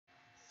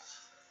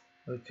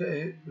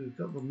Okay, we've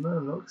got the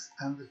Murlocs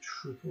and the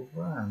triple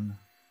brann.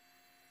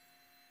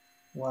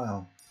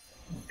 Wow.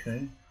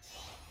 Okay.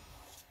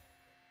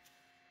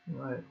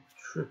 Right,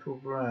 triple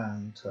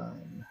brann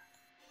time.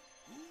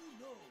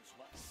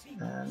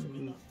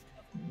 And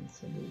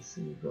let's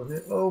see, we've got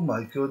here. Oh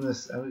my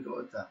goodness, and we've got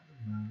adaptive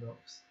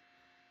Murlocs.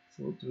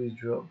 So what do we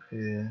drop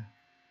here?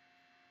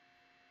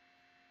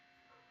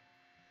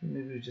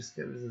 Maybe we just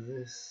get rid of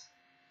this.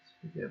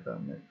 Forget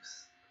about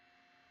mix.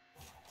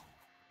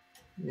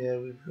 Yeah,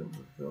 we've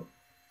got.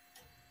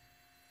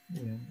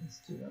 Yeah, let's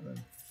do that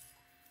then.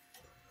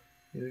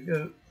 Here we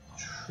go.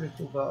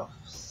 Triple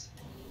buffs.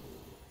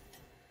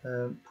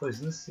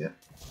 Poisonous, yep.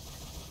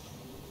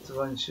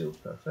 Divine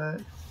shield,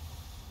 perfect.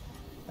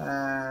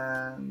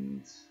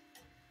 And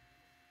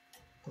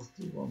let's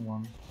do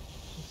 1/1.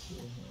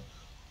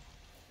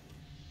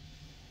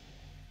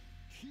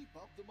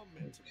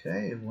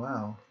 Okay,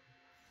 wow.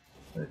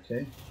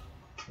 Okay,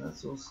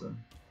 that's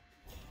awesome.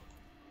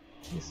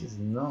 This is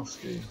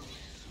nasty.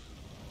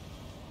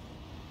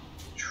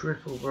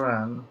 Triple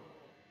brann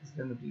is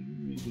going to be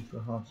really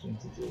hard for him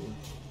to deal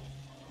with.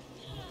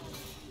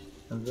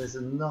 And there's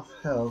enough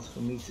health for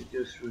me to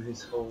go through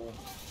his whole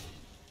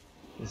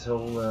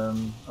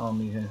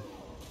army here.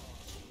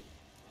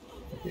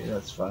 Okay,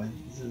 that's fine.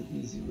 This is an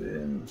easy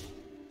win.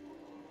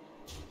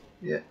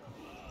 Yeah.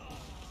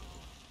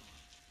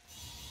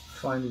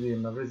 Finally,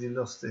 I've already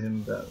lost to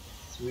him about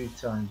 3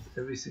 times.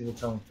 Every single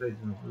time I've played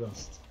him, I've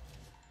lost.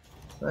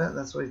 But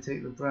that's why you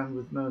take the brann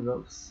with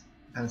Murlocs,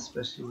 and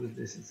especially with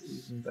this, it's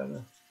even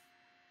better.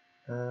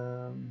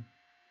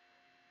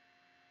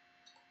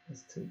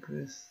 Let's take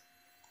this.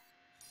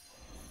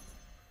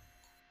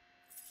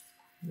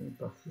 I'm going to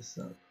buff this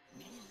up.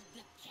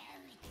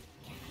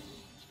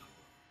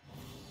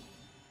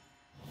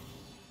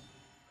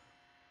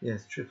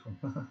 Yes, triple.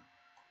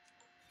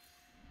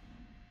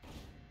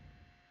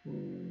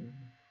 Ooh,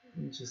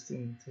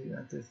 interesting. Take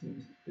that. I think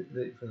it's a bit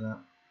late for that.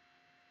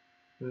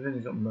 We've only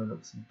got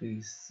Murlocs and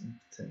beasts and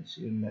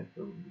potentially a mech,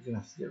 but we're going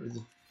to have to get rid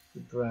of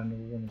the brann or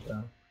one of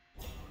our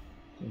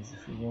things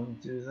if we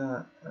want to do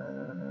that.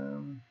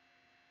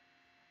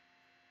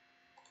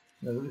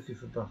 No, we're looking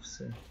for buffs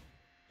here.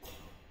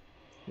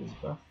 Here's a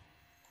buff.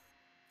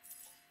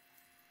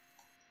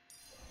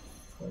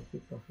 Quite a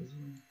good buff as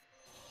well.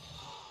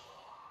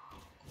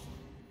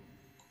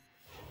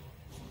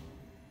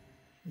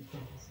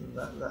 Okay, so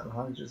that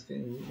Hydra's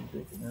getting really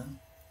big now.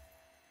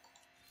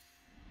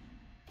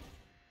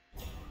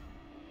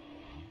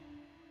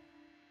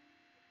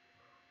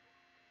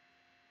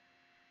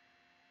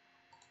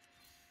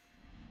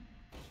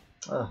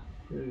 Ah,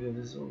 here we go,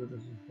 this is what we're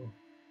looking for.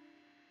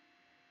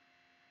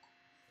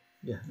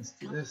 Yeah, let's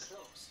do this.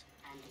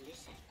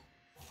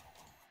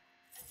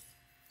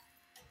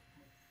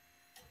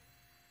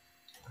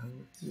 And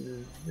we'll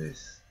do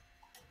this.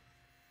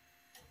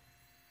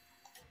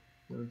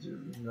 We'll do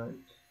it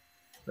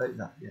like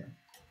that, yeah.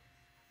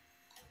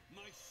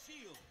 My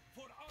shield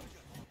for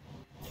Argon.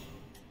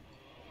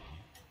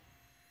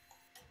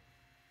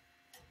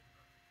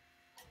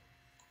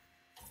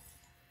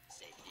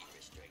 Safety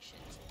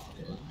restrictions.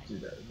 Yeah, we'll do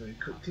that very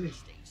quickly.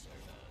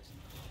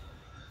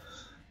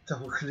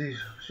 Double cleave,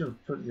 should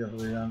have put it the other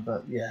way around,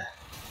 but yeah,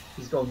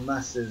 he's gone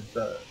massive,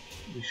 but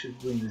we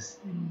should win this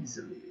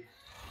easily.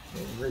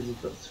 We've already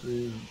got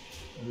through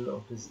a lot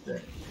of his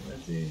deck.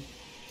 Ready?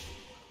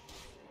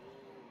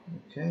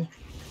 Okay.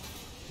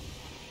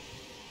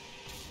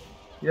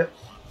 Yep,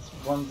 it's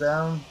 1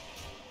 down.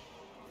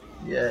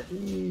 Yeah,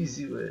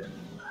 easy win.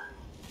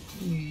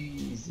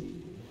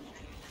 Easy.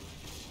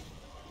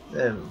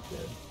 There we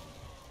go.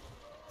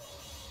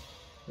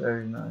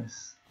 Very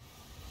nice.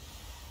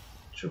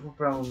 Triple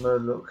brann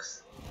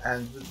Murlocs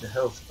and with the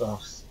health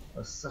buffs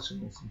are such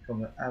an awesome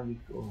combo, and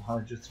we've got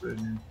Hydra thrown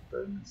in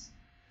for bonus.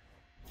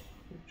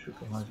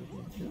 Triple Hydra.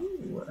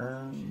 Ooh,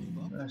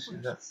 actually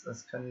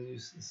that's kind of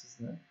useless,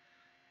 isn't it?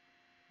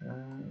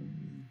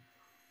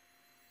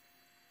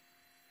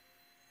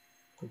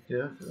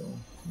 Bagurgle.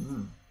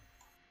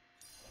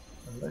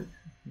 I like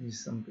use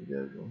some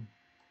Bagurgle.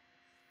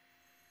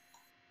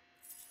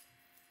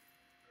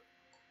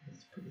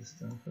 Let's put this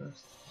down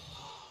first.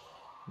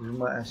 We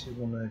might actually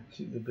want to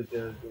keep the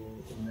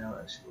Bagurgle in our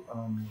actual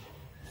army,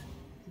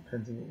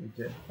 depending on what we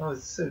get. Oh,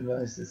 it's so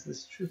nice.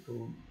 This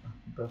triple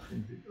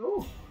buffing thing.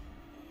 Oh,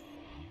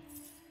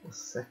 a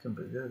second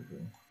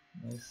Bagurgle.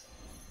 Nice.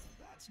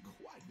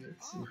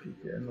 Let's see if we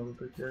get another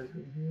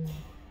Bagurgle here.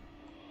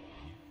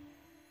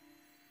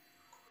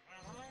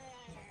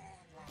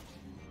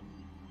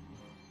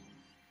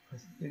 I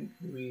think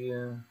we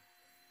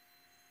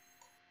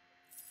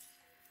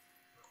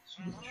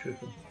should be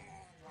triple.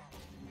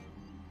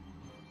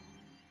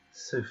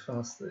 So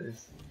fast that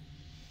is.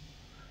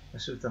 I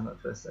should have done that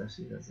first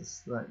actually, there's a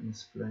slight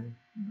misplay.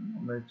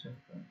 Not major,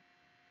 but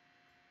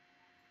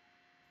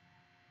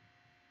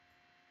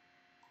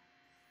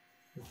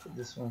we'll put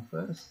this one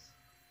first.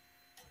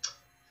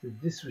 So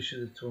this we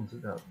should have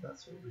taunted out,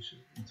 that's what we should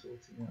have been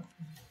taunting out.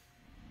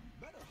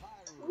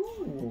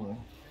 Ooh!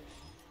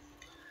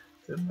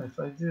 Don't know if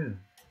I do.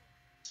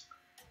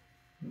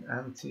 An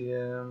anti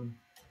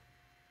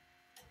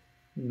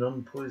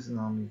non-poison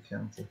army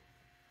counter.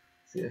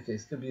 See, okay,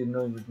 it's going to be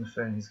annoying with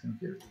Nefarian. He's going to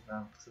get rid of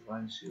our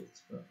divine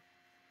shields, but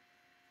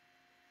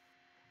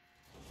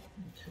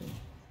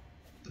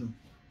okay.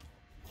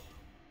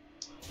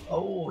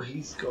 Oh,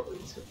 he's got.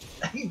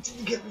 He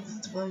didn't get rid of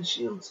the divine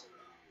shields.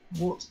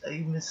 What a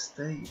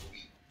mistake!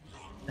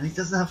 And he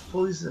doesn't have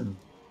poison.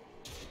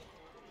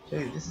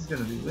 Okay, this is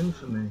going to be a win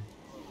for me.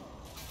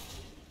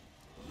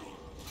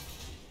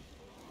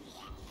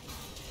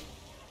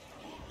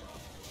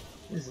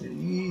 This is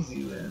an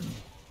easy win.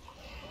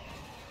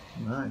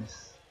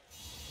 Nice.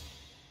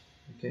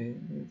 Okay,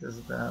 it does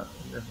about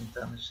 11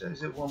 damage. So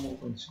is it one more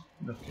win should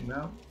knock him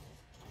out?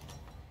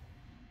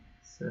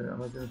 So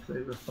am I going to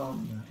play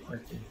Refund now?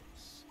 Okay.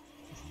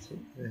 Let's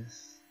take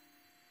this.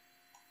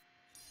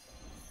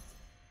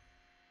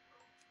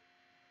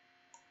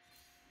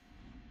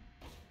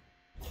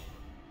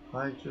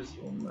 Hydras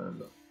or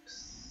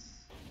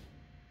Murlocs?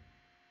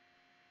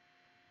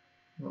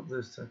 Not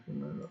those type of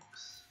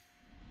Murlocs.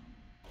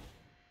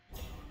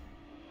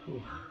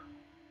 Oof.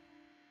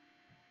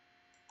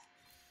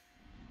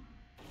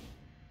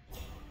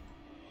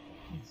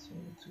 That's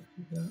what we're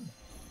talking about.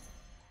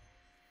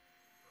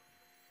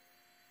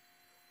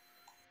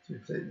 Do we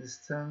play it this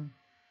turn?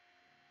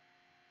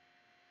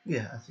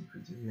 Yeah, I think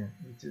we do. Yeah,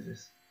 we do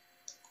this.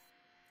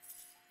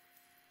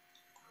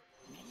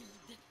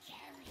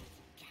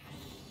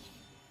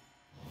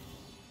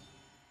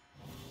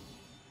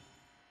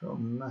 Got a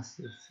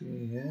massive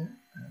thing here,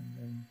 and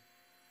then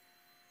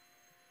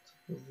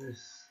top of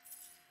this.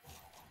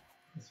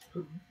 Let's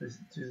put this.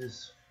 Do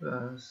this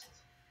first.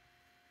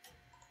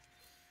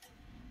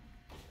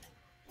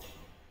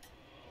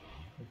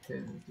 Okay,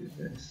 we'll do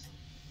this.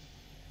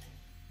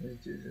 We'll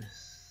do this.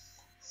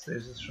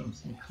 Saves us from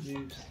some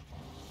cleaves.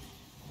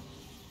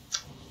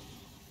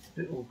 It's a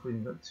bit awkward,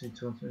 you've got two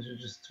taunts, we should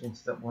just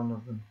taunted up one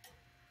of them.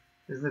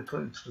 There's no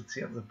point in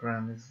splitting up the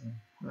brann, is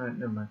there? Alright,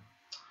 never mind.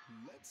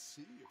 Let's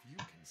see if you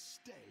can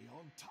stay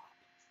on top.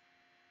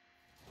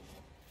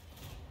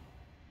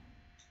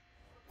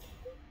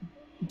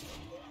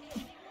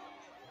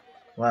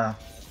 Wow,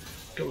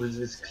 got rid of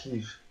his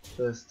cleave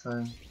first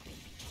time.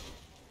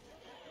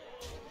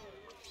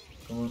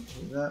 Come on,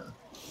 do that.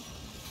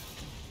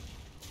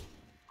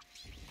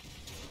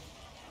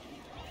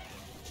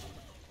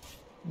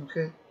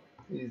 Okay,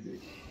 easy.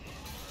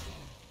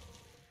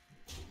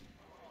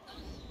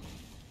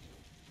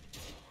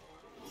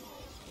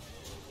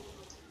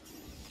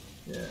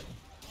 Yeah,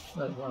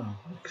 that one,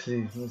 the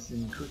cleave was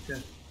even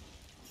quicker.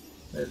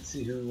 Let's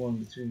see who won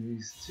between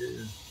these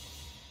two.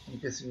 I'm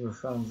guessing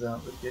Rafan's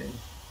out the game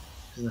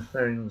because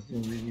Nefarian was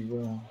doing really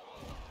well.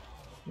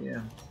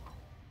 Yeah.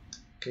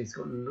 Okay, he's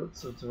got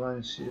lots of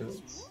divine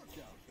shields.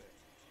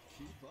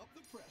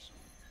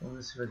 So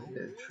let's see if I can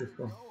get a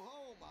triple.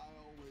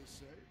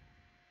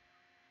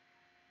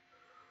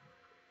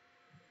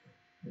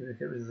 Maybe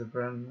get rid of the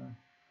brann now.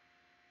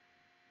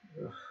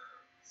 Ugh,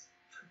 it's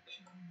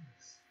tricky on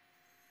this.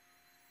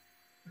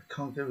 I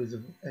can't get rid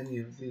of any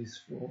of these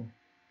four.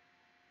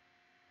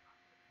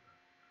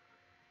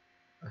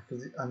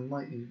 I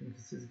might even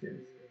consider getting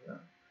rid of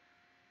that.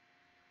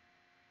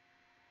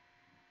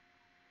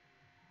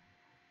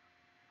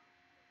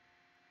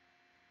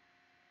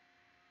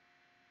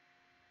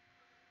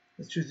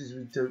 The truth is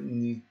we don't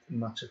need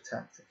much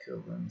attack to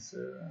kill them, so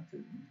we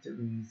don't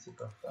really need to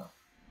buff up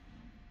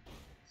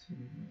too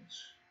much.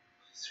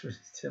 It's really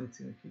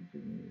tempting to keep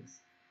doing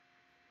this.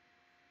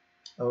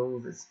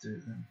 Oh, let's do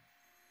it then.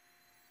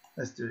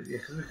 Let's do it, yeah,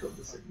 because we've got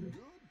this anyway.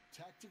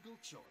 Good tactical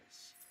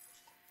choice.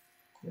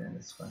 Yeah,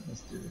 that's fine,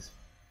 let's do this.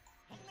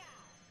 And now,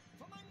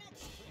 for my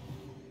next trick.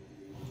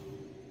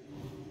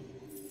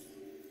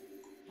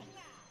 And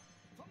now,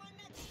 for my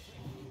next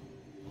trick.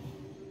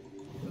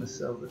 I'm gonna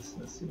sell this,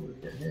 let's see what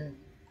we get here.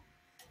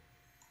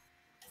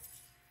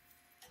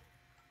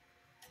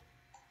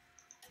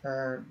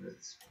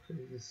 Let's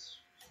play this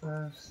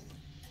first.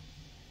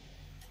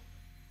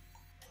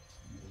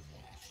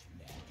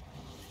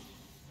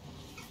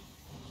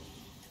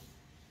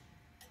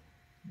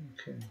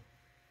 Okay.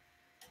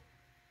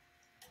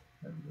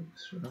 That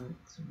looks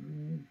right to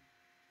me.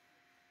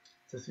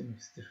 Does it make a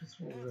difference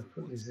what we're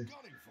put these in?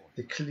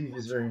 The cleave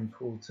is very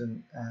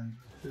important, and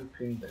we're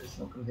hoping that it's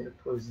not going to hit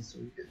a poison, so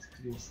we get to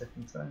cleave a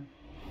second time.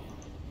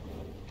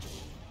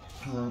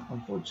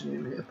 Unfortunately,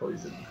 we hit a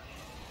poison.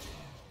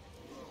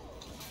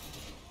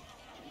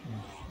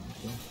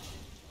 Okay.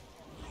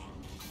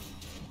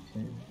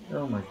 Okay.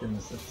 Oh my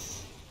goodness,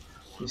 that's.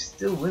 We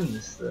still win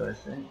this though, I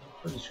think.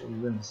 Pretty sure we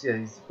win this. Yeah,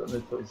 he's got no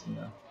poison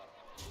now.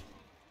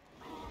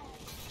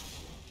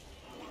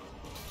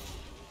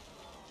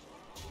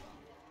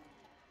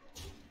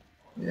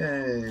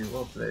 Yay,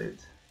 well played.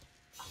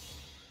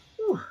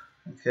 Whew,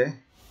 okay.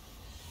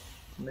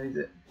 Made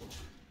it.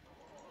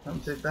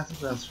 Haven't played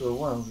Battlegrounds for a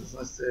while, so it's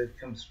nice to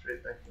come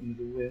straight back in with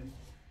a win.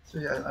 So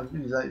yeah, I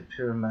really like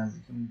pyramid.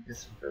 You can get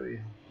some very.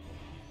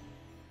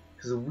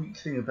 Because the weak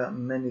thing about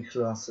many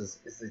classes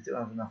is they don't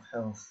have enough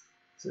health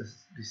to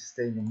be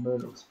sustained, and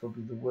Murloc's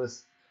probably the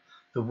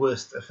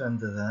worst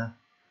offender there.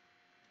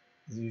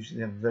 You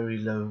usually have very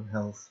low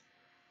health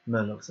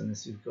Murlocs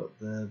unless you've got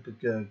the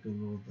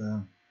Gurgle or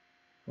the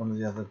one of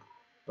the other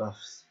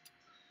buffs.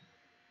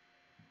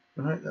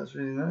 Alright, that's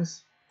really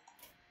nice.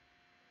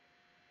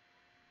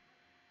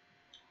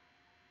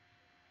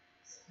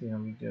 Let's see how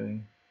we're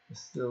going. We're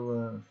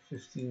still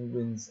 15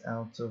 wins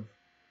out of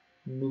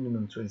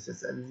minimum 20, so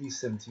it's at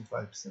least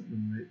 75%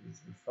 win rate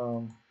with the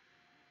farm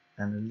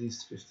and at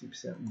least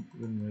 50%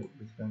 win rate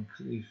with Van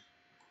Cleef.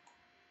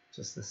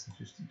 Just less than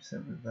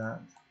 50% with that,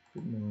 a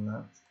bit more than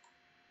that.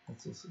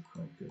 That's also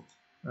quite good.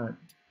 Alright,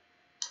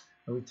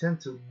 and we tend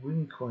to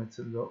win quite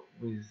a lot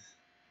with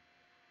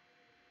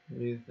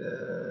if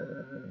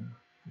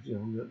you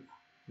have a look,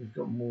 we've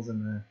got more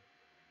than a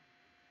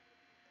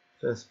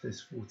first place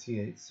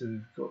 48, so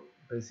we've got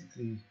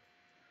basically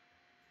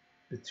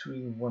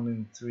between 1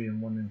 in 3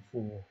 and 1 in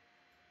 4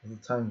 of the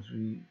times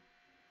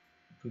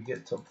if we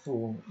get top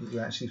 4,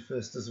 we're actually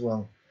first as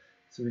well.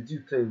 So we do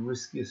play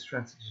riskier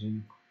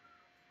strategy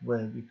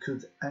where we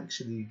could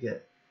actually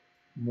get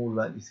more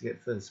likely to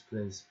get first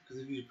place,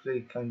 because if you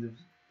play kind of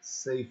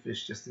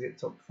safe-ish just to get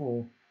top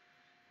 4,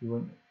 you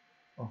won't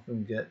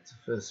often get to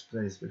first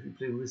place. But if you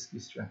play risky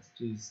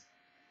strategies,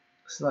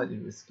 slightly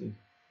risky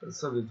but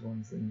solid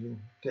ones, then you'll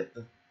get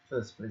the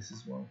first place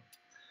as well.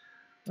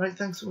 Right,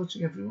 thanks for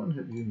watching everyone,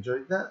 hope you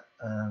enjoyed that.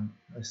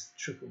 Nice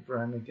triple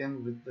Brann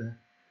again with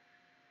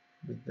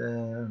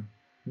the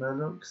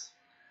Murlocs,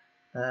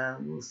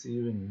 and we'll see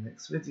you in the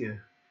next video.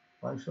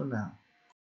 Bye for now.